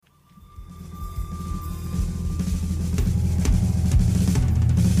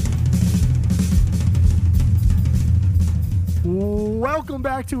Welcome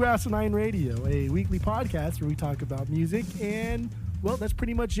back to Asinine Radio, a weekly podcast where we talk about music, and, well, that's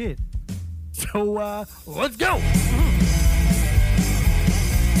pretty much it. So, let's go!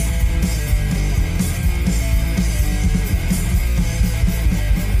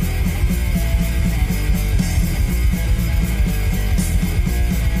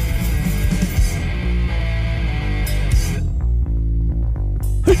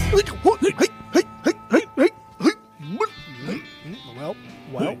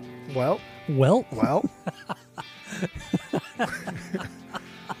 Well.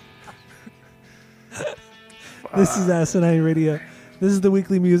 This is Asinine Radio. This is the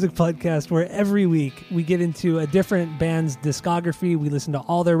weekly music podcast where every week we get into a different band's discography. We listen to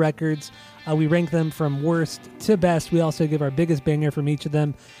all their records. We rank them from worst to best. We also give our biggest banger from each of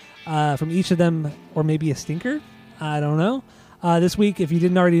them, or maybe a stinker. I don't know. This week, if you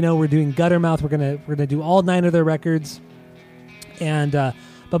didn't already know, we're doing Guttermouth. We're gonna do all 9 of their records, and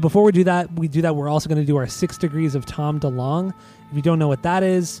but before we do that, we're also going to do our 6 Degrees of Tom DeLonge. If you don't know what that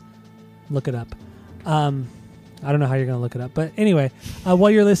is, look it up. I don't know how you're going to look it up. But anyway, while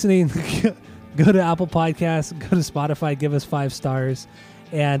you're listening, go to Apple Podcasts, go to Spotify, give us 5 stars,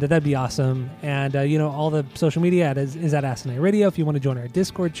 and that'd be awesome. And, all the social media is at Asinine Radio. If you want to join our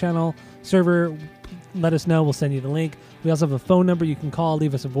Discord channel server, let us know. We'll send you the link. We also have a phone number you can call,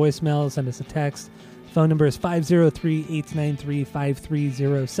 leave us a voicemail, send us a text. Phone number is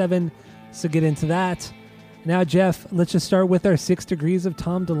 503-893-5307. So get into that. Now, Jeff, let's just start with our 6 Degrees of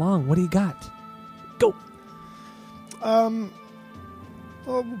Tom DeLonge. What do you got? Go. Well,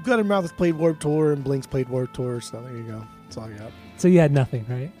 Guttermouth has played Warped Tour and Blink's played Warped Tour, so there you go. That's all I got. So you had nothing,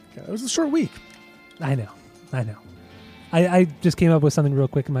 right? Yeah, it was a short week. I know. I just came up with something real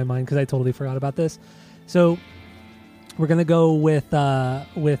quick in my mind because I totally forgot about this. So we're going to go with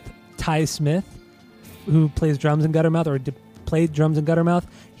Ty Smith, who plays drums in Guttermouth, or played drums in Guttermouth.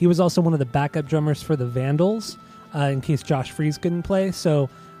 He was also one of the backup drummers for the Vandals, in case Josh Freese couldn't play. So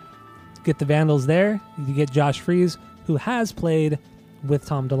get the Vandals there. You get Josh Freese, who has played with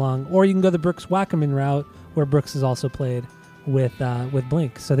Tom DeLonge, or you can go the Brooks Wackerman route, where Brooks has also played with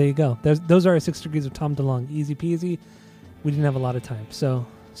Blink. So there you go. Those are our 6 Degrees of Tom DeLonge. Easy peasy. We didn't have a lot of time, so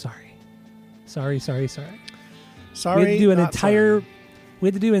sorry. Sorry. We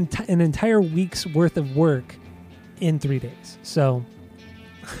had to do an entire week's worth of work in 3 days. So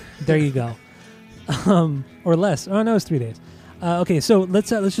there you go. Or less. Oh no, it's 3 days. Okay, so let's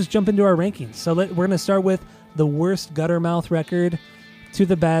just jump into our rankings. So we're going to start with the worst Guttermouth record to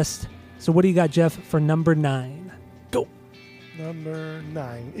the best. So what do you got, Jeff, for number 9? Go. Number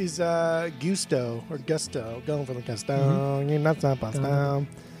 9 is Gusto. Going for the Gusto. Mm-hmm.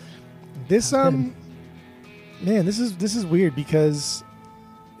 This man, this is weird because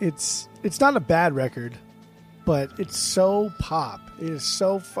it's not a bad record, but it's so pop. It is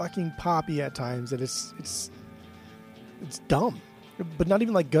so fucking poppy at times that it's dumb, but not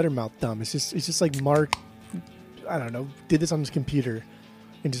even like Guttermouth dumb. It's just like Mark, I don't know, did this on his computer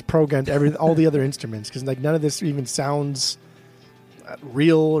and just programmed all the other instruments, because like none of this even sounds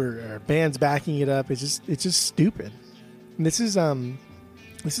real or bands backing it up. It's just stupid. And this is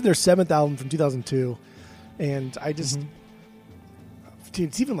their 7th album from 2002, and I just. Mm-hmm. Dude,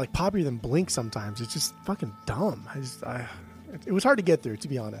 it's even like poppier than Blink sometimes. It's just fucking dumb. It was hard to get through, to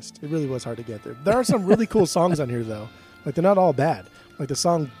be honest. It really was hard to get through. There are some really cool songs on here, though. Like, they're not all bad. Like the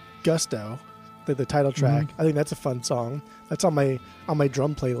song Gusto, the title track. Mm-hmm. I think that's a fun song. That's on my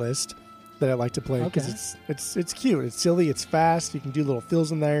drum playlist that I like to play because it's cute. It's silly. It's fast. You can do little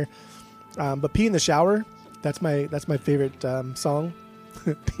fills in there. But Pee in the Shower, that's my favorite song.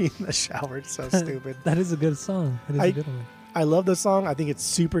 Pee in the Shower. It's so stupid. That is a good song. That is a good one. I love the song. I think it's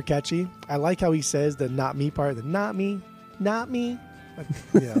super catchy. I like how he says the "not me" part. The "not me."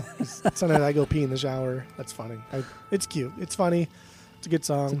 Sometimes I go pee in the shower. That's funny. It's cute. It's funny. It's a good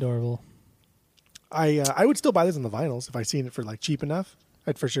song. It's adorable. I would still buy this on the vinyls if I seen it for like cheap enough.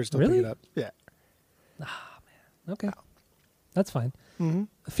 I'd for sure still pick it up. Yeah. Ah, man. Okay. That's fine. Mm-hmm.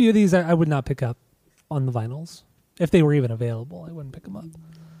 A few of these I would not pick up on the vinyls. If they were even available, I wouldn't pick them up.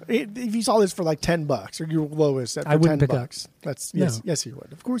 If you saw this for like $10 or your lowest at I wouldn't $10, pick up. That's yes you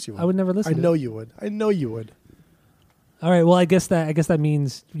would. Of course you would. I would never listen. I know you would. All right. Well, I guess that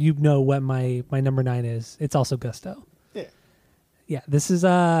means you know what my number 9 is. It's also Gusto. Yeah. Yeah. This is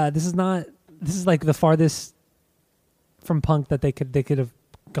like the farthest from punk that they could have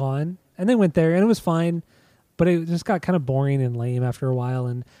gone, and they went there, and it was fine, but it just got kind of boring and lame after a while.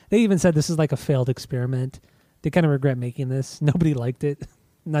 And they even said this is like a failed experiment. They kind of regret making this. Nobody liked it,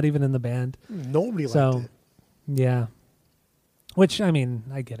 not even in the band. Nobody liked it. Yeah. Which, I mean,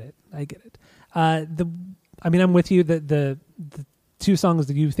 I get it. I'm with you that the two songs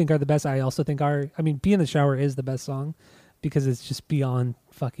that you think are the best, I also think are. I mean, "Pee in the Shower" is the best song because it's just beyond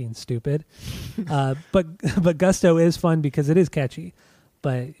fucking stupid. But "Gusto" is fun because it is catchy.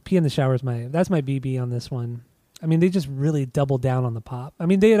 But "Pee in the Shower" is that's my BB on this one. I mean, they just really doubled down on the pop. I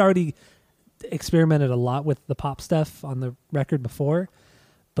mean, they had already experimented a lot with the pop stuff on the record before,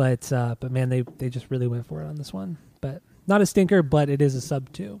 but man, they just really went for it on this one. But not a stinker, but it is a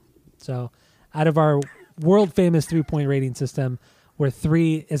sub 2. So out of our world famous 3-point rating system, where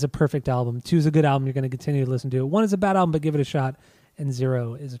 3 is a perfect album, 2 is a good album you're going to continue to listen to, 1 is a bad album but give it a shot, and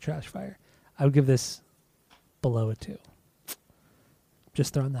 0 is a trash fire, I would give this below a 2.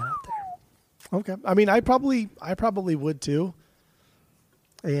 Just throwing that out there. Okay. I mean, I probably would too.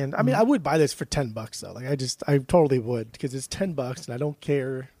 And I mean, I would buy this for $10 though. Like I totally would, because it's $10 and I don't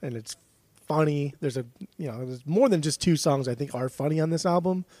care, and it's funny. There's more than just 2 songs I think are funny on this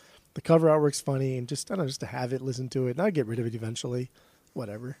album. The cover artwork's funny, and just to have it, listen to it, and I'd get rid of it eventually.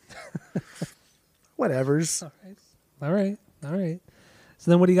 Whatever. Whatevers. All right.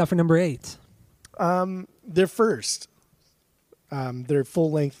 So then, what do you got for number 8? Their first, their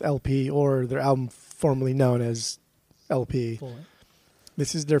full-length LP, or their album formerly known as LP.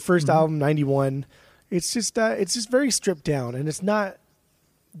 This is their first album, 91. It's just very stripped down, and it's not.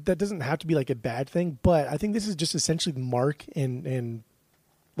 That doesn't have to be like a bad thing, but I think this is just essentially Mark and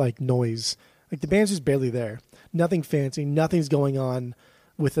like noise. Like the band's just barely there. Nothing fancy. Nothing's going on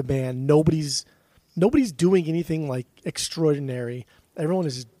with the band. Nobody's doing anything like extraordinary. Everyone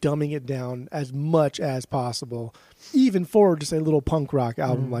is just dumbing it down as much as possible, even for just a little punk rock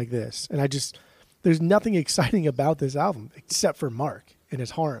album like this. And there's nothing exciting about this album except for Mark and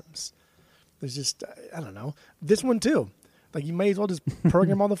his horns. There's just, I don't know. This one too. Like you may as well just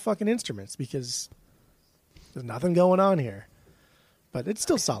program all the fucking instruments, because there's nothing going on here. But it's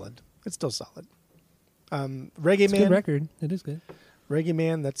still solid. Reggae It's Man. a good record. It is good. Reggae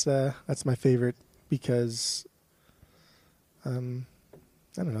Man, that's my favorite because, I don't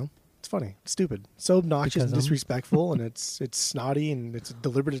know. It's funny. It's stupid. So obnoxious and disrespectful, and it's snotty, and it's a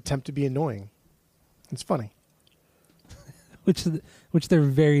deliberate attempt to be annoying. It's funny. Which they're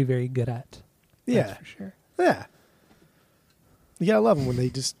very, very good at. Yeah. That's for sure. Yeah. You gotta love them when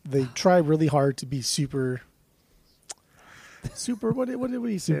they try really hard to be super, what did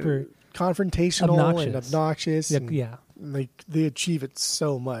he say? Super confrontational and obnoxious. Yeah. And they achieve it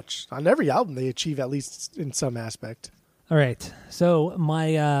so much. On every album, they achieve at least in some aspect. All right. So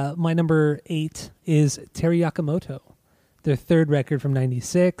my number 8 is Terry Yakamoto, their third record from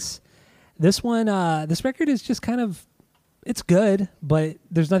 '96. This one, this record is just kind of, it's good, but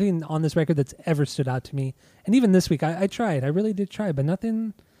there's nothing on this record that's ever stood out to me. And even this week, I tried. I really did try, but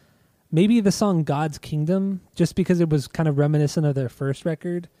nothing. Maybe the song God's Kingdom, just because it was kind of reminiscent of their first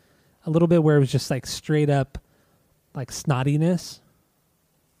record a little bit, where it was just like straight up like snottiness.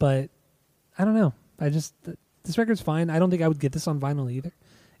 But I don't know. This record's fine. I don't think I would get this on vinyl either,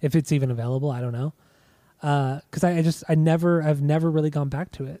 if it's even available. I don't know. Because I've never really gone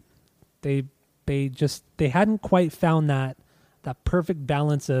back to it. They hadn't quite found that perfect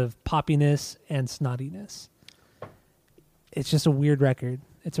balance of poppiness and snottiness. It's just a weird record.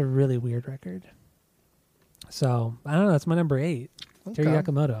 It's a really weird record. So I don't know. That's my number 8. Okay. Terry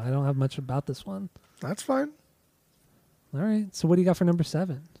Yakamoto. I don't have much about this one. That's fine. All right. So what do you got for number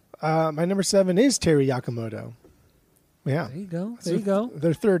 7? My number 7 is Terry Yakamoto. Yeah. There you go.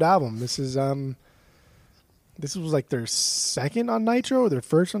 Their third album. This was like their second on Nitro, or their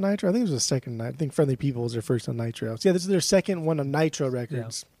first on Nitro. I think it was the second. I think Friendly People was their first on Nitro. So yeah, this is their second one on Nitro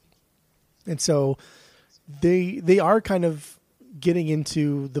Records. Yeah. And so they are kind of getting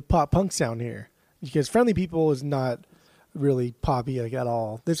into the pop punk sound here, because Friendly People is not really poppy like at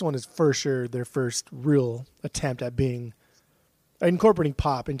all. This one is for sure their first real attempt at incorporating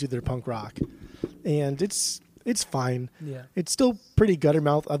pop into their punk rock, and it's fine. Yeah, it's still pretty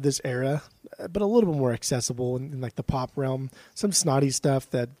Guttermouth of this era, but a little bit more accessible in like the pop realm. Some snotty stuff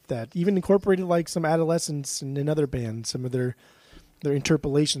that even incorporated like some Adolescents and in other bands, some of their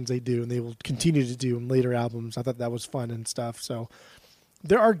interpolations they do, and they will continue to do in later albums. I thought that was fun and stuff. So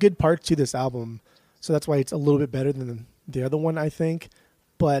there are good parts to this album, so that's why it's a little bit better than the other one, I think.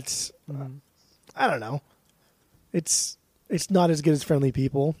 But I don't know. It's not as good as Friendly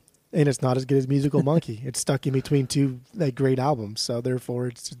People, and it's not as good as Musical Monkey. It's stuck in between two like great albums, so therefore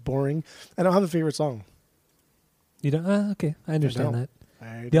it's just boring. I don't have a favorite song. You don't? Okay, I understand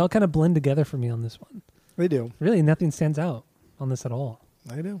that. They all kind of blend together for me on this one. They do. Really, nothing stands out on this at all.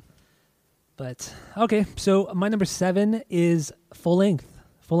 I do. But okay, so my number 7 is full length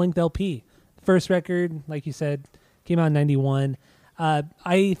LP. First record, like you said, came out in '91.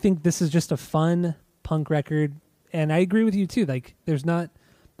 I think this is just a fun punk record. and I agree with you too. Like there's not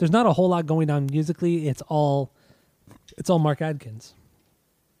a whole lot going on musically. It's all Mark Adkins.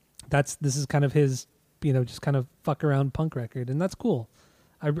 This is kind of his, just kind of fuck around punk record, and that's cool.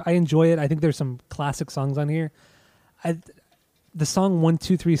 I enjoy it. I think there's some classic songs on here. The song 1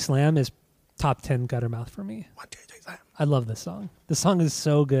 2 3 Slam is top 10 Guttermouth for me. 1 2 3 Slam. I love this song. The song is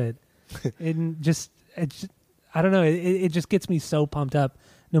so good. It just I don't know. It just gets me so pumped up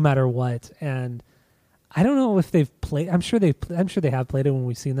no matter what. And I don't know if they've played. I'm sure they have played it when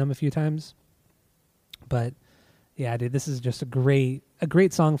we've seen them a few times. But yeah, dude, this is just a great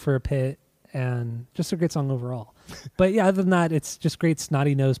song for a pit, and just a great song overall. But yeah, other than that, it's just great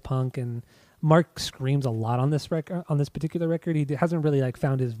snotty nose punk. And Mark screams a lot on this record. On this particular record, he hasn't really like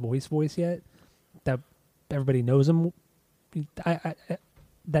found his voice yet. That everybody knows him.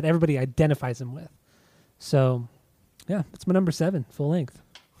 That everybody identifies him with. So, yeah, it's my number 7, full length.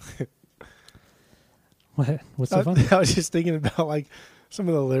 What's so fun? I was just thinking about like some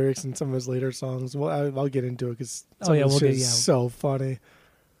of the lyrics in some of his later songs. Well, I'll get into it because so funny.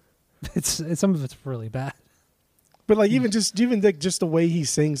 It's some of it's really bad. But like even just the way he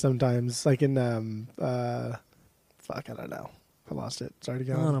sings sometimes, like in I don't know. I lost it. Sorry to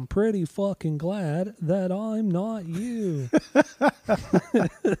go. And I'm pretty fucking glad that I'm not you.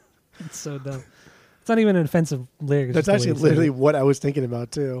 It's so dumb. It's not even an offensive lyric. That's actually literally what I was thinking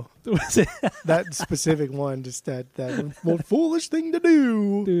about too. Was it? That specific one, just that what foolish thing to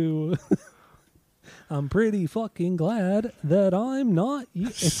do. I'm pretty fucking glad that I'm not you.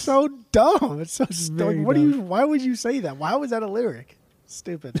 It's so dumb. It's so stupid. Why would you say that? Why was that a lyric?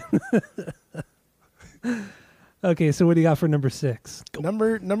 Stupid. Okay, so what do you got for number 6?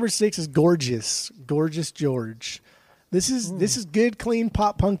 Number 6 is Gorgeous George. This is good, clean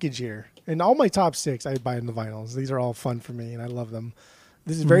pop punkage here. And all my top 6, I buy in the vinyls. These are all fun for me, and I love them.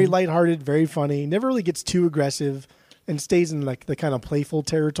 This is very lighthearted, very funny. Never really gets too aggressive, and stays in like the kind of playful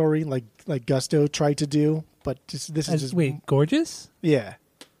territory, like Gusto tried to do. But wait, Gorgeous? Yeah.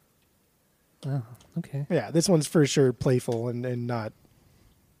 Oh, okay. Yeah, this one's for sure playful and not.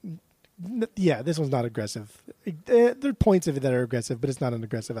 Yeah, this one's not aggressive. There are points of it that are aggressive, but it's not an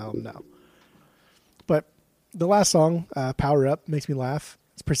aggressive album, no. But the last song, Power Up, makes me laugh.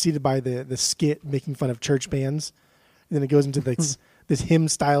 It's preceded by the skit making fun of church bands. And then it goes into this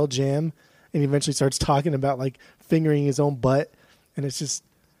hymn-style jam, and he eventually starts talking about, like, fingering his own butt. And it's just,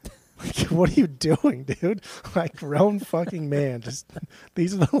 like, what are you doing, dude? Like, grown fucking man. Just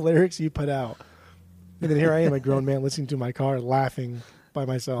these are the lyrics you put out. And then here I am, a grown man, listening to my car, laughing by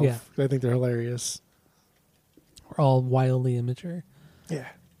myself. Yeah. I think they're hilarious. We're all wildly immature. Yeah.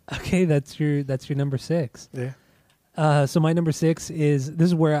 Okay, that's your number 6. Yeah. So my number 6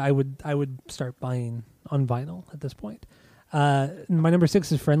 is where I would start buying on vinyl at this point. My number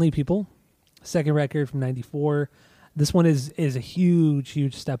 6 is Friendly People, second record from '94. This one is a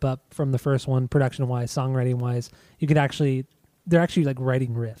huge step up from the first one, production wise, songwriting wise. They're actually like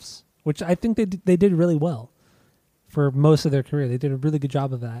writing riffs, which I think they did really well for most of their career. They did a really good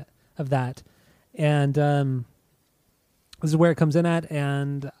job of that. And this is where it comes in at,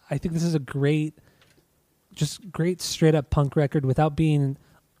 and I think this is a great straight up punk record without being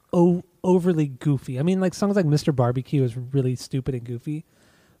overly goofy. I mean, like songs like Mr. Barbecue is really stupid and goofy,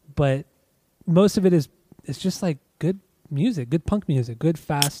 but most of it is just like good music, good punk music, good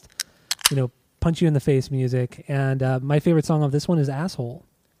fast, punch you in the face music. And my favorite song of this one is Asshole.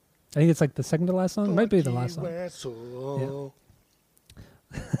 I think it's like the second to last song. It might be the last song.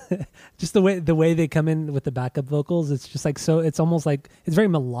 Yeah. Just the way they come in with the backup vocals, it's just like so. It's almost like it's very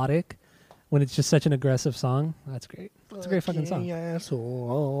melodic when it's just such an aggressive song. That's great. It's a great fucking song.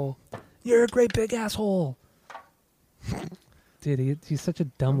 Asshole. You're a great big asshole. Dude, he's such a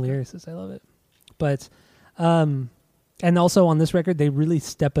dumb lyricist. I love it. But, and also on this record, they really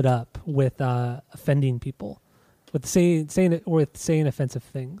step it up with offending people, with saying offensive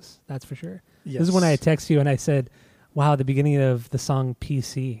things. That's for sure. Yes. This is when I text you and I said, "Wow, the beginning of the song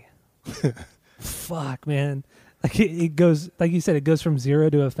PC." Fuck, man. Like it goes, like you said, it goes from 0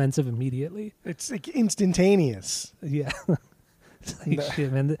 to offensive immediately. It's like instantaneous. Yeah. It's like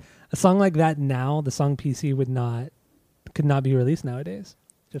shit, man. A song like that now, the song PC could not be released nowadays.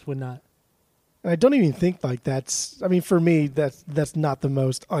 Just would not. And I don't even think like that's. I mean, for me, that's not the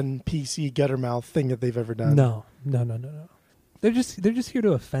most un-PC Guttermouth thing that they've ever done. No. They're just here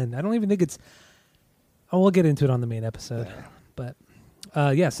to offend. I don't even think it's. Oh, we'll get into it on the main episode, but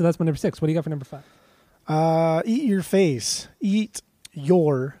yeah. So that's my number 6. What do you got for number 5? Eat Your Face. Eat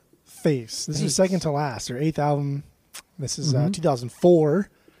Your Face. This is second to last. Their 8th album. This is 2004.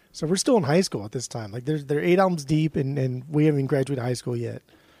 So we're still in high school at this time. Like they're 8 albums deep, and we haven't graduated high school yet.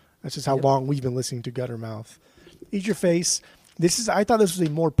 That's just how long we've been listening to Guttermouth. Eat Your Face. I thought this was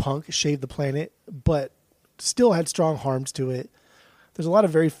a more punk Shave the Planet, but still had strong harms to it. There's a lot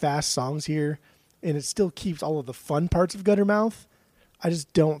of very fast songs here, and it still keeps all of the fun parts of Guttermouth. I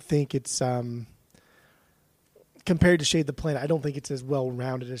just don't think it's compared to Shave the Planet. I don't think it's as well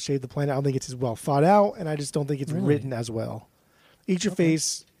rounded as Shave the Planet. I don't think it's as well thought out, and I just don't think it's written as well. Eat Your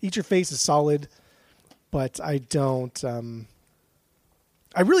Face is solid, but I don't.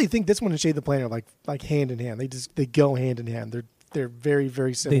 I really think this one and Shave the Planet are like hand in hand. They go hand in hand. They're very,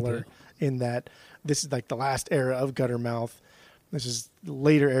 very similar in that this is like the last era of Guttermouth. This is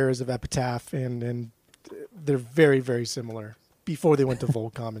later eras of Epitaph, and they're very, very similar before they went to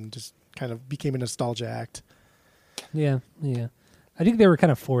Volcom and just kind of became a nostalgia act. Yeah. I think they were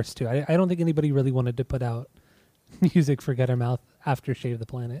kind of forced to. I don't think anybody really wanted to put out music for Guttermouth after Shave the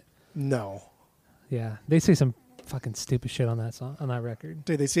Planet. No. Yeah, they say some fucking stupid shit on that song, on that record.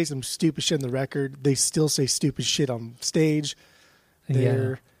 They say some stupid shit on the record. They still say stupid shit on stage.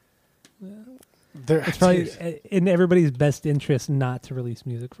 It's probably in everybody's best interest not to release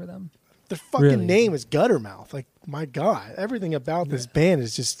music for them. Their fucking name is Guttermouth. Like, my God, everything about this band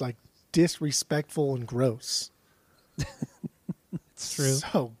is just like disrespectful and gross. It's true.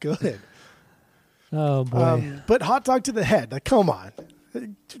 So good. Oh boy. But Hot Dog to the Head. Like, come on.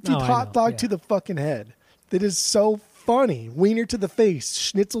 Dude, Hot Dog to the fucking head. That is so funny. Wiener to the face.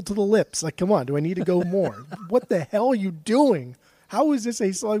 Schnitzel to the lips. Like, come on. Do I need to go more? What the hell are you doing? How is this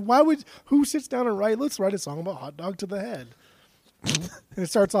who sits down and let's write a song about Hot Dog to the Head? And it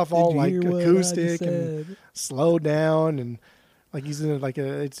starts off all like acoustic and slow down, and like he's in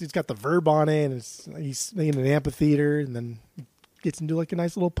it's got the verb on it, and he's in an amphitheater, and then gets into like a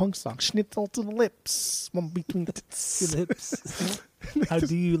nice little punk song. Schnitzel to the lips, one between the lips. How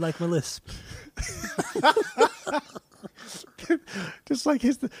do you like my lisp? Just like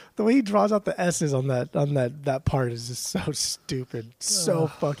the way he draws out the S's on that part is just so stupid, so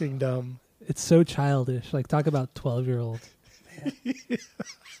fucking dumb. It's so childish. Like, talk about 12-year-old.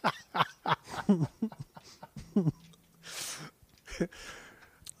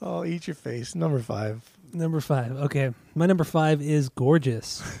 Oh, Eat Your Face. Number 5. Okay, my number 5 is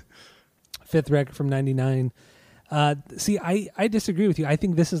Gorgeous. 5th record from '99. See, I disagree with you. I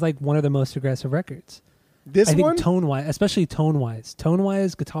think this is like one of the most aggressive records. I think tone-wise, especially tone-wise,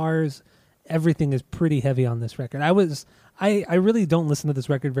 guitars, everything is pretty heavy on this record. I really don't listen to this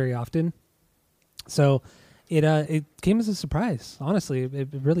record very often, so it came as a surprise. Honestly, it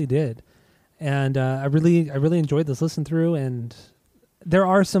really did, and I really enjoyed this listen through. And there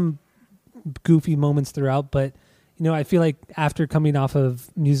are some goofy moments throughout, but I feel like after coming off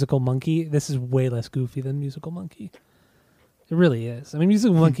of Musical Monkey, this is way less goofy than Musical Monkey. It really is. I mean,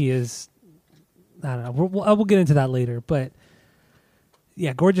 Musical Monkey is, I don't know. We'll get into that later, but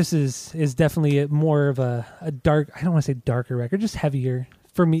yeah, Gorgeous is definitely more of a dark. I don't want to say darker record, just heavier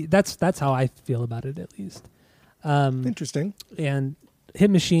for me. That's how I feel about it, at least. Interesting. And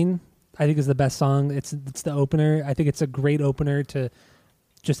Hit Machine, I think, is the best song. It's the opener. I think it's a great opener to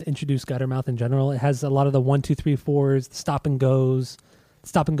just introduce Guttermouth in general. It has a lot of the 1, 2, 3, 4s, the stop and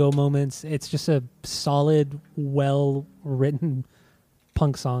go moments. It's just a solid, well written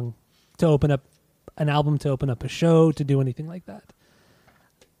punk song to open up an album, to open up a show, to do anything like that.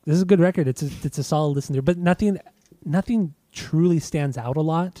 This is a good record. It's a solid listen to, but nothing truly stands out a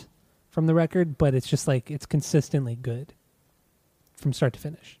lot from the record, but it's just like, it's consistently good from start to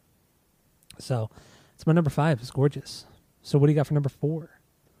finish. So it's my number 5. It's Gorgeous. So what do you got for number 4?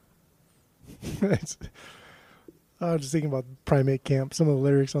 I was just thinking about Primate Camp. Some of the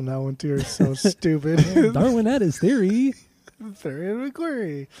lyrics on that one too are so stupid. Darwin had his theory. Theory of the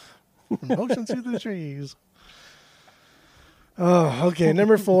query. From oceans to the trees. Oh, okay.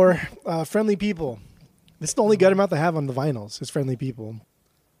 Number 4, Friendly People. This is the only Guttermouth I have on the vinyls. Is Friendly People.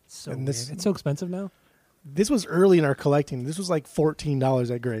 So weird. It's so expensive now. This was early in our collecting. This was like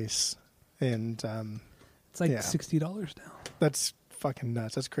 $14 at Grace, and it's like $60 now. That's fucking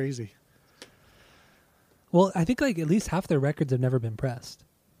nuts. That's crazy. Well, I think like at least half their records have never been pressed.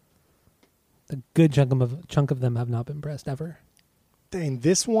 A good chunk of them have not been pressed ever. Dang,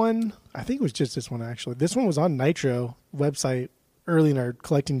 this one, I think it was just this one actually. This one was on Nitro website early in our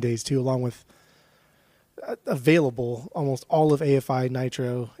collecting days too, along with available almost all of AFI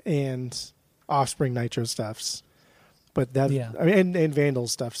Nitro and Offspring Nitro stuffs. But that, I mean, and Vandal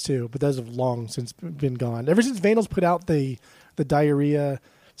stuffs too. But those have long since been gone. Ever since Vandals put out the Diarrhea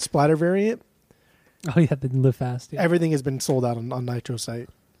Splatter variant. Oh yeah, the Live Fast. Yeah. Everything has been sold out on Nitro site.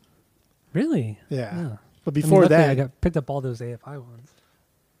 Really? Yeah. But before that, I picked up all those AFI ones.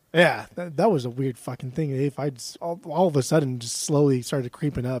 Yeah, that was a weird fucking thing. AFI just, all of a sudden just slowly started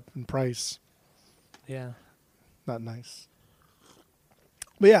creeping up in price. Yeah. not nice.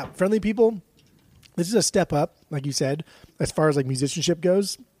 But yeah, Friendly People, this is a step up, like you said, as far as like musicianship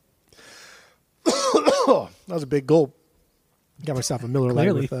goes. That was a big gulp. Got myself a Miller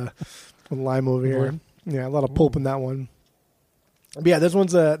Lite with lime over here. Yeah, a lot of pulp in that one. But yeah, this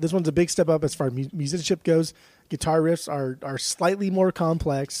one's a big step up as far as musicianship goes. Guitar riffs are slightly more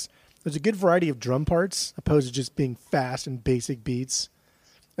complex. There's a good variety of drum parts, opposed to just being fast and basic beats,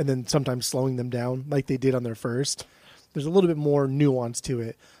 and then sometimes slowing them down like they did on their first. There's a little bit more nuance to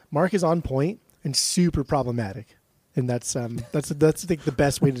it. Mark is on point and super problematic, and that's I think the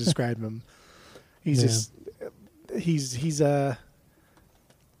best way to describe him. He's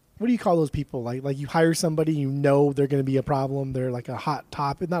what do you call those people? Like you hire somebody, you know they're going to be a problem. They're like a hot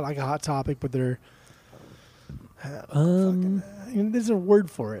topic, not like a hot topic, but they're. There's a word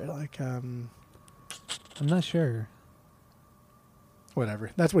for it. Like I'm not sure.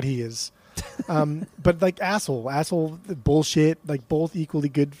 Whatever. That's what he is. But like asshole bullshit. Like both equally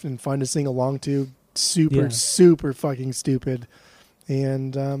good and fun to sing along to. Super fucking stupid.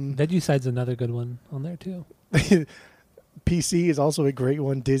 And Veguside's another good one on there too. PC is also a great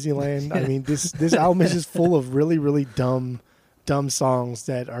one. Disneyland. I mean, this album is just full of really, really dumb songs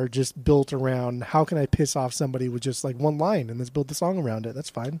that are just built around how can I piss off somebody with just like one line and let's build the song around it. That's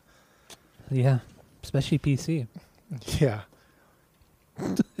fine. Yeah, especially PC. Yeah.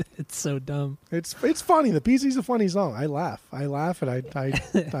 It's so dumb. It's funny. The PC's a funny song. I laugh and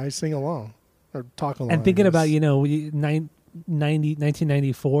I sing along or talk along. And thinking about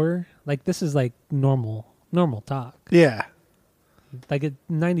 1994, like this is like normal talk. Yeah. Like at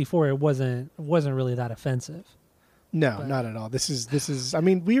 94, it wasn't really that offensive. No, but not at all. This is. I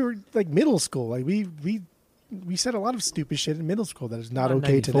mean, we were like middle school. Like we said a lot of stupid shit in middle school that is not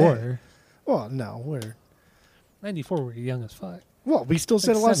okay 94. today. Well, no, we're 94. We're young as fuck. Well, we still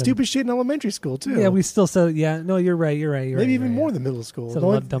said a lot of stupid shit in elementary school too. Yeah, we still said. Yeah, no, you're right. Maybe even more than middle school. Said a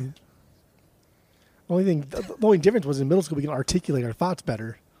lot of dumb. The only difference was in middle school we can articulate our thoughts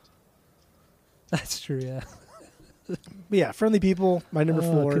better. That's true. Yeah. But yeah, Friendly People. My number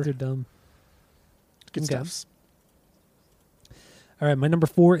 4. Kids are dumb. Good stuff. All right, my number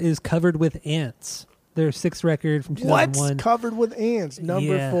 4 is Covered with Ants. Their 6th record from 2001. What? Covered with Ants.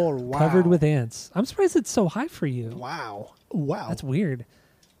 Number 4. Wow. Covered with Ants. I'm surprised it's so high for you. Wow. That's weird.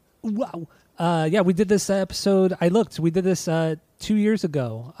 Wow. Yeah, we did this episode. We did this 2 years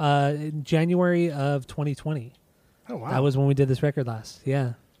ago, in January of 2020. Oh, wow. That was when we did this record last.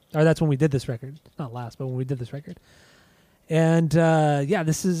 Yeah. Or that's when we did this record. Not last, but when we did this record. And, yeah,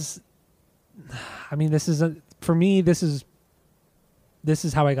 this is, for me, this is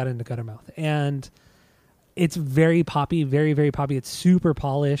how I got into Guttermouth. And it's very poppy, very, very poppy. It's super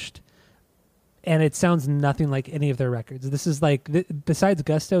polished. And it sounds nothing like any of their records. This is like, besides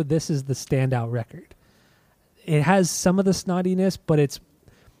Gusto, this is the standout record. It has some of the snottiness, but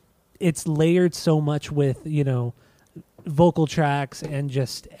it's layered so much with, vocal tracks and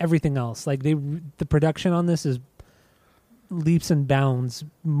just everything else. Like the production on this is leaps and bounds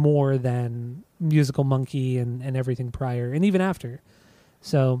more than Musical Monkey and everything prior and even after.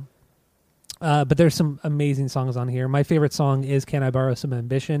 So, but there's some amazing songs on here. My favorite song is Can I Borrow Some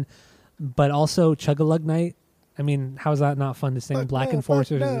Ambition, but also Chug-a-Lug Night. I mean, how is that not fun to sing? Black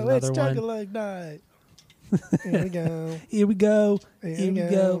Enforcers is another one. Chug-a-Lug Night. Here we go. Here we go. Here we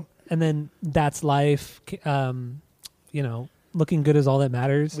go. And then That's Life. Looking Good Is All That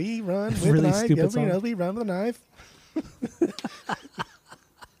Matters. We run with really a knife. stupid song. We run with a knife.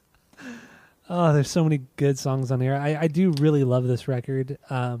 Oh, there's so many good songs on here. I do really love this record,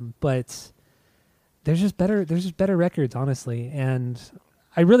 but there's just better records, honestly. And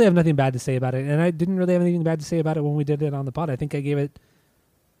I really have nothing bad to say about it. And I didn't really have anything bad to say about it when we did it on the pod. I think I gave it,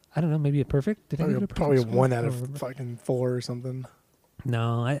 I don't know, maybe a perfect. Did I give it a perfect probably score? 1 out of fucking 4 or something.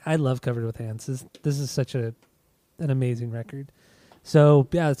 No, I love Covered with Ants. This is such an amazing record. So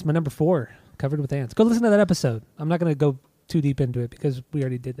yeah, it's my number 4, Covered with Ants. Go listen to that episode. I'm not going to go too deep into it because we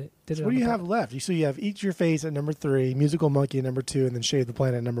already did it. So what do you have left? So you have Eat Your Face at number 3, Musical Monkey at number 2, and then Shave the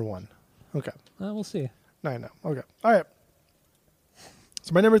Planet at number 1. Okay. We'll see. I know. Okay. All right.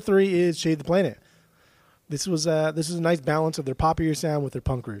 So my number 3 is Shave the Planet. This is a nice balance of their poppier sound with their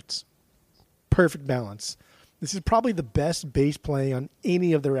punk roots. Perfect balance. This is probably the best bass playing on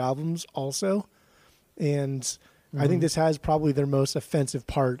any of their albums also. And I think this has probably their most offensive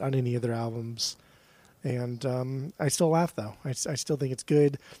part on any of their albums. And I still laugh, though. I still think it's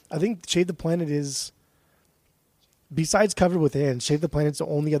good. I think Shave the Planet is, besides Covered with Ants, Shave the Planet's the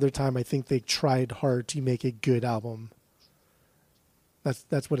only other time I think they tried hard to make a good album.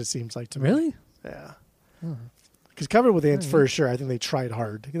 That's what it seems like to me. Really? Yeah. Because Covered with Ants, Right. for sure, I think they tried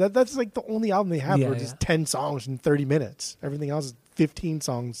hard. That's like the only album they have Yeah, where it's just 10 songs in 30 minutes. Everything else is 15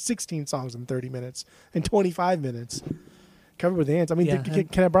 songs, 16 songs in 30 minutes, and 25 minutes. Covered with Ants. I mean, Yeah,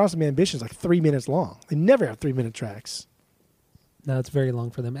 Can I Borrow Some Ambition is like 3 minutes long. They never have 3-minute tracks. No, it's very long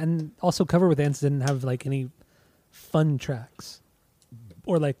for them. And also, Cover with Ants didn't have like any fun tracks,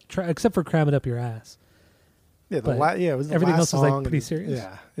 or like except for Cram It Up Your Ass. Yeah, But it was the everything last else was, like, song, pretty and- serious.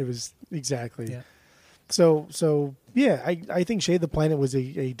 Yeah, it was exactly. Yeah. So yeah, I think Shade the Planet was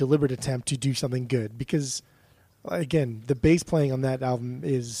a deliberate attempt to do something good because, again, the bass playing on that album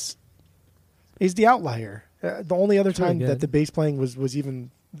is the outlier. The only other It's really time that good. the bass playing was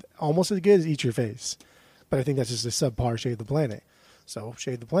even almost as good as Eat Your Face, but I think that's just a subpar Shade the Planet. So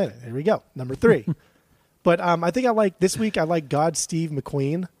Shade the Planet, here we go, number 3. But I think this week I like God Steve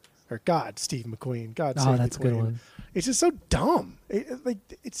McQueen. God Steve McQueen. God Oh, Save that's a good McQueen. one. It's just so dumb.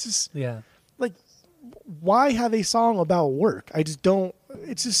 It's just Yeah. like, why have a song about work? I just don't.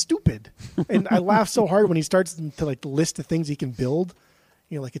 It's just stupid. And I laugh so hard when he starts to like list the things he can build.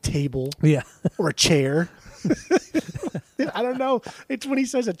 You know, like a table Yeah. or a chair. I don't know. It's when he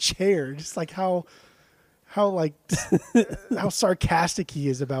says a chair, just like how sarcastic he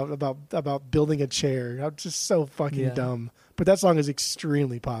is about building a chair. I'm just so fucking Yeah. dumb. But that song is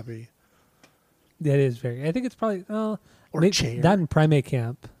extremely poppy. That is very. I think it's probably Or Chair. that and Primate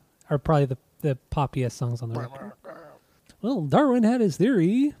Camp are probably the poppiest songs on the record. Well, Darwin had his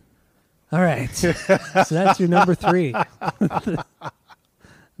theory. All right, so that's your number 3.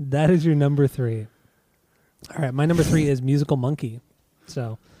 That is your number 3. All right, my number 3 is Musical Monkey.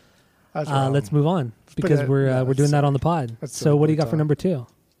 So That's wrong. let's move on put because that- we're no, doing that's that on silly. the pod. That's So silly what do you to got for talk. number 2?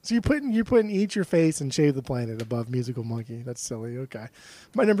 So you're putting Eat Your Face and Shave the Planet above Musical Monkey. That's silly. Okay.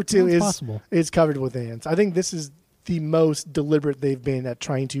 My number 2 Well, it's is possible. Covered with Ants. I think this is the most deliberate they've been at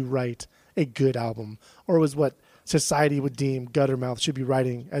trying to write a good album, or was what society would deem Guttermouth should be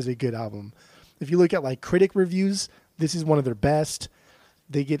writing as a good album. If you look at like critic reviews, this is one of their best.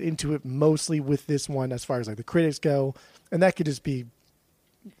 They get into it mostly with this one as far as like the critics go, and that could just be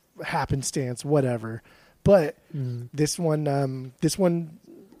happenstance, whatever. But this one,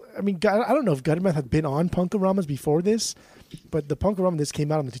 I mean, I don't know if Guttermouth had been on Punk-O-Ramas before this, but the Punk-O-Rama this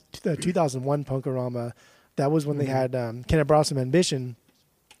came out on the 2001 Punk-O-Rama. That was when they had Can I Borrow Some Ambition,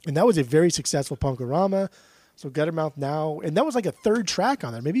 and that was a very successful Punk-O-Rama. So Guttermouth now, and that was like a third track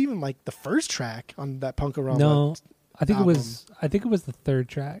on there, maybe even like the first track on that Punk-O-Rama. No, I think album. it was. I think it was the third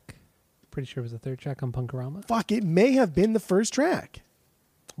track. Pretty sure it was the third track on Punk-O-Rama. Fuck, it may have been the first track.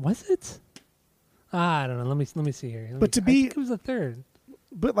 Was it? I don't know. Let me see here. But to I be- think it was the third.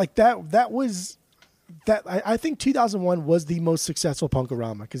 But like that was that I think 2001 was the most successful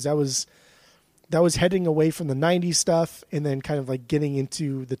Punk-O-Rama because that was heading away from the 90s stuff and then kind of like getting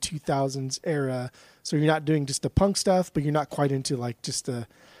into the 2000s era. So you're not doing just the punk stuff, but you're not quite into like just the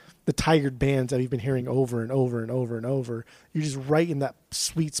tired bands that we've been hearing over and over and over and over. You're just right in that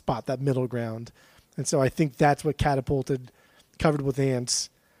sweet spot, that middle ground. And so I think that's what catapulted Covered with Ants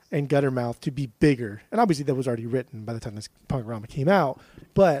and Guttermouth to be bigger. And obviously that was already written by the time this Punk-O-Rama came out.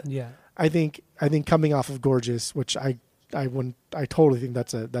 But Yeah. I think coming off of Gorgeous, which I totally think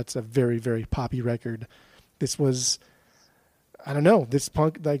that's a very, very poppy record. This was, I don't know, this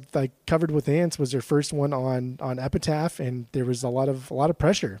punk like Covered with Ants was their first one on Epitaph, and there was a lot of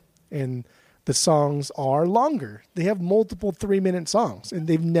pressure, and the songs are longer. They have multiple 3-minute songs, and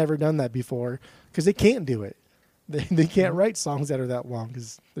they've never done that before because they can't do it. They can't write songs that are that long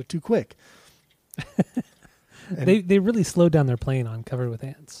because they're too quick. And They really slowed down their playing on Covered with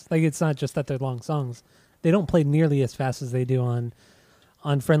Ants. Like, it's not just that they're long songs. They don't play nearly as fast as they do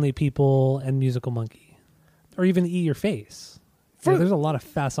on Friendly People and Musical Monkey, or even Eat Your Face. There's a lot of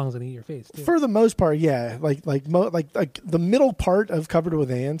fast songs in Eat Your Face too. For the most part, yeah. Like the middle part of Covered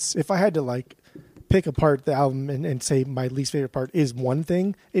with Ants, if I had to like pick apart the album and say my least favorite part is one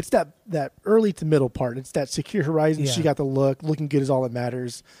thing, it's that early to middle part. It's that Secure Horizon, Yeah. She Got the Look, Looking Good is All That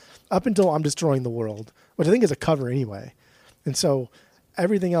Matters, up until I'm Destroying the World, which I think is a cover anyway. And so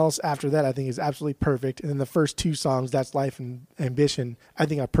everything else after that I think is absolutely perfect. And then the first 2 songs, That's Life and Ambition, I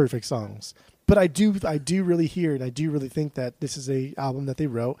think are perfect songs. But I do really hear, and I do really think that this is a album that they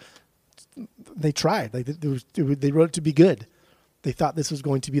wrote. They tried, like they wrote it to be good. They thought this was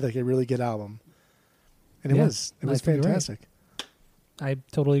going to be like a really good album, and it Yeah, was. It I was think you're right. fantastic. I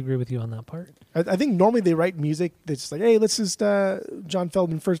totally agree with you on that part. I think normally they write music that's just like, hey, let's just John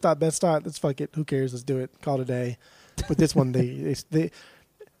Feldman first thought, best thought. Let's fuck it. Who cares? Let's do it. Call it a day. But this one, they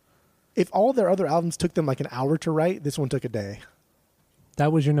if all their other albums took them like an hour to write, this one took a day.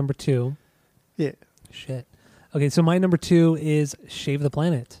 That was your number 2. Yeah. Shit. Okay, so my number 2 is Shave the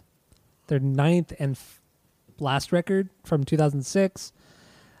Planet. Their 9th and last record from 2006.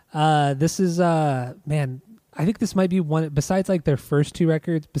 This is man, I think this might be one besides like their first two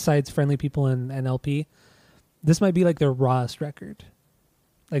records, besides Friendly People and LP. This might be like their rawest record.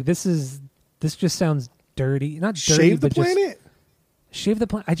 Like this just sounds dirty, not dirty, Shave the but Planet. Just Shave the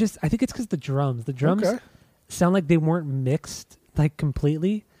Planet. I think it's because the drums Okay. sound like they weren't mixed like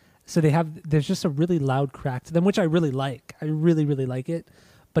completely. So there's just a really loud crack to them, which I really like. I really, really like it.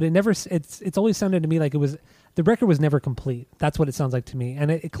 But it's always sounded to me like the record was never complete. That's what it sounds like to me.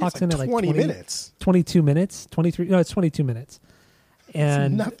 And it clocks It's in at like 20 minutes. 22 minutes, 23. No, it's 22 minutes.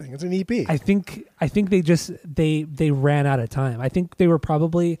 And It's nothing. It's an E EP. I think they ran out of time. I think they were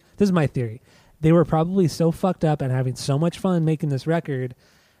probably, this is my theory, they were probably so fucked up and having so much fun making this record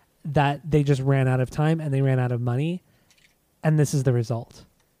that they just ran out of time and they ran out of money. And this is the result,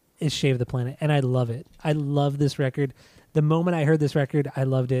 is Shave the Planet. And I love it. I love this record. The moment I heard this record, I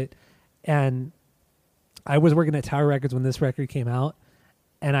loved it. And I was working at Tower Records when this record came out.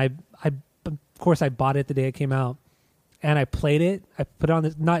 And I of course, I bought it the day it came out. And I played it. I put it on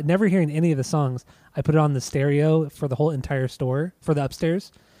this, never hearing any of the songs. I put it on the stereo for the whole entire store, for the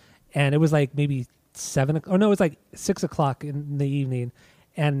upstairs. And it was like maybe 7 o'clock. Oh, no, it was like 6 o'clock in the evening.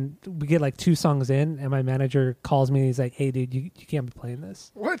 And we get like 2 songs in, and my manager calls me and he's like, hey, dude, you can't be playing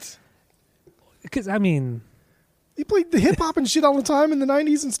this. What? Because, I mean... You played the hip hop and shit all the time in the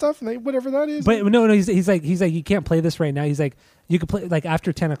 90s and stuff, and whatever that is. But no, he's like, you can't play this right now. He's like, you could play like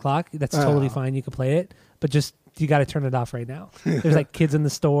after 10 o'clock. That's totally fine. You could play it, but just you got to turn it off right now. There's like kids in the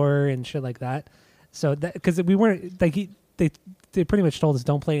store and shit like that. So that because we weren't like they pretty much told us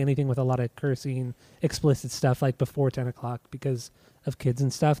don't play anything with a lot of cursing, explicit stuff like before 10 o'clock because of kids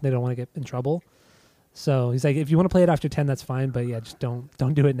and stuff. And they don't want to get in trouble. So he's like, if you want to play it after 10, that's fine. But yeah, just don't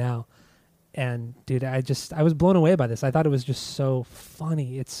do it now. And dude, I was blown away by this. I thought it was just so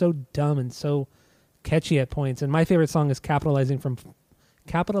funny. It's so dumb and so catchy at points. And my favorite song is Capitalizing from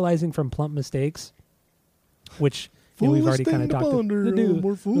Plump Mistakes, which we've already kind of talked about.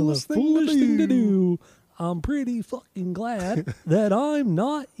 More foolish thing to do. I'm pretty fucking glad that I'm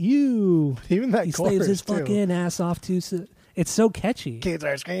not you. Even that he chorus slaves his too. fucking ass off to. It's so catchy. Kids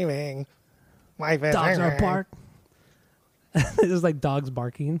are screaming. Life is Dogs are bark. It's like dogs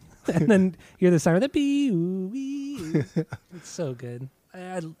barking, and then you hear the siren. It's so good.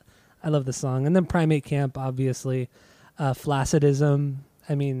 I love the song. And then Primate Camp, obviously, Flaccidism.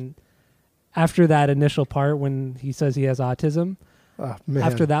 I mean, after that initial part when he says he has autism,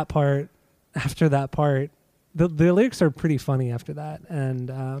 after that part, the lyrics are pretty funny after that.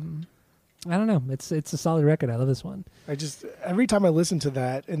 And I don't know. It's a solid record. I love this one. Every time I listen to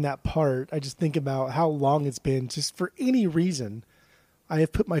that in that part, I just think about how long it's been. Just for any reason, I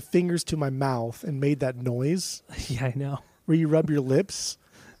have put my fingers to my mouth and made that noise. Yeah, I know. Where you rub your lips.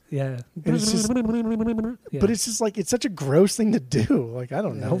 Yeah. And it's just, but it's just like, it's such a gross thing to do. Like, I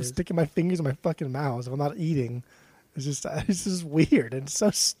don't know, sticking my fingers in my fucking mouth if I'm not eating. It's just weird and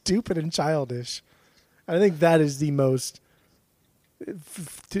so stupid and childish. I think that is the most,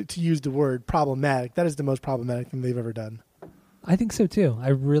 to use the word problematic, that is the most problematic thing they've ever done. I think so too. I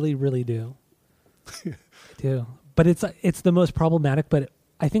really, really do. I do. But it's the most problematic, but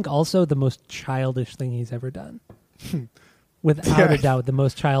I think also the most childish thing he's ever done. Without a doubt, the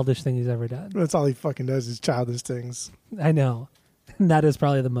most childish thing he's ever done. That's all he fucking does is childish things. I know. And that is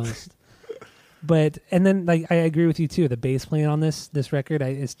probably the most. But, and then like I agree with you too. The bass playing on this record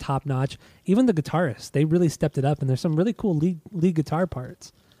is top notch. Even the guitarists, they really stepped it up, and there's some really cool lead guitar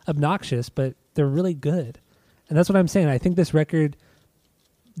parts. Obnoxious, but they're really good. And that's what I'm saying. I think this record,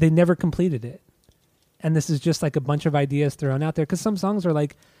 they never completed it. And this is just like a bunch of ideas thrown out there, because some songs are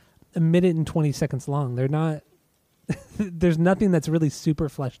like a minute and 20 seconds long. They're not, there's nothing that's really super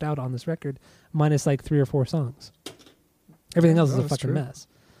fleshed out on this record, minus like 3 or 4 songs. Everything else is a fucking mess.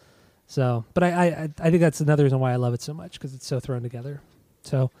 So, but I think that's another reason why I love it so much, because it's so thrown together.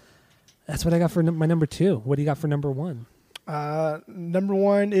 So that's what I got for my number 2. What do you got for number 1? Number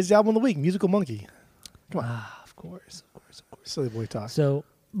 1 is the album of the week, Musical Monkey. Come on. Of course. Silly boy talk. So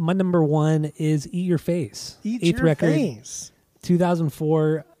my number 1 is Eat Your Face. Eat Eighth Your record, Face.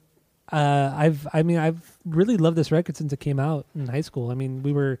 2004. I've really loved this record since it came out in high school. I mean,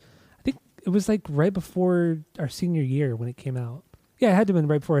 I think it was like right before our senior year when it came out. Yeah, it had to have been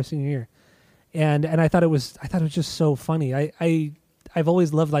right before our senior year. And I thought it was just so funny. I've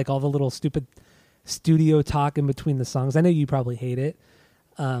always loved like all the little stupid studio talk in between the songs. I know you probably hate it.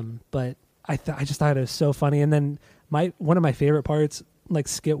 But I just thought it was so funny. And then one of my favorite parts, like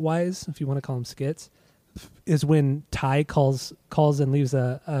skit wise, if you want to call them skits, is when Ty calls and leaves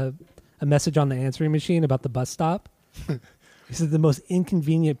a message on the answering machine about the bus stop. He said the most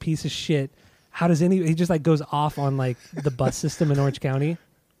inconvenient piece of shit how does he just like goes off on like the bus system in Orange County,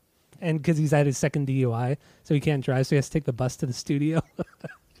 and because he's at his second DUI, so he can't drive, so he has to take the bus to the studio.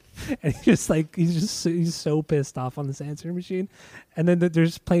 And he's so pissed off on this answering machine, and then they're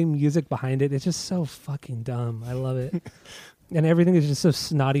just playing music behind it. It's just so fucking dumb. I love it, and everything is just so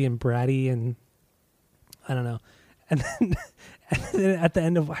snotty and bratty, and I don't know. And then at the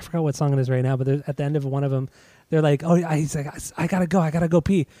end of, I forgot what song it is right now, but at the end of one of them, they're like, "Oh, he's like, I gotta go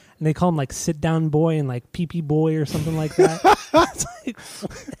pee," and they call him like "sit down boy" and like "pee pee boy" or something like that. It's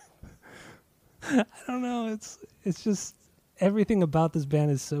like, I don't know. It's just everything about this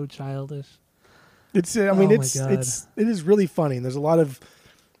band is so childish. It is really funny. There's a lot of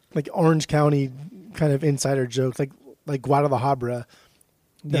like Orange County kind of insider jokes, like Guadalajara.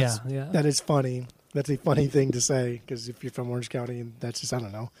 That is funny. That's a funny thing to say because if you're from Orange County, and that's just, I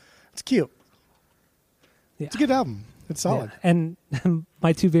don't know, it's cute. Yeah. It's a good album. It's solid. Yeah. And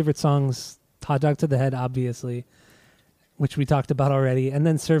my two favorite songs, Hot Dog to the Head, obviously, which we talked about already, and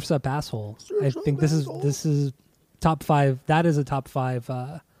then Surf's Up Asshole. I think this is top 5. That is a top 5.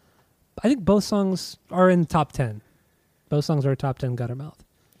 I think both songs are in top 10. Both songs are top 10 Guttermouth.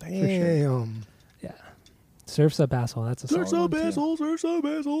 Damn. Sure. Yeah. Surf's Up Asshole. That's a Surf's solid Up Asshole. Surf's Up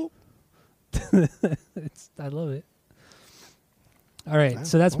Asshole. I love it. All right,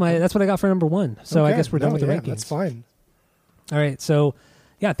 so that's what I got for number 1. So I guess we're done with the rankings. That's fine. All right, so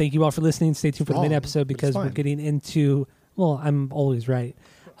yeah, thank you all for listening. Stay tuned for the main episode because we're getting into. Well, I'm always right.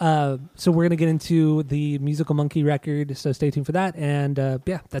 So we're gonna get into the Musical Monkey record. So stay tuned for that. And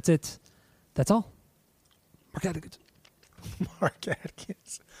yeah, that's it. That's all. Mark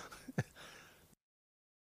Atkins.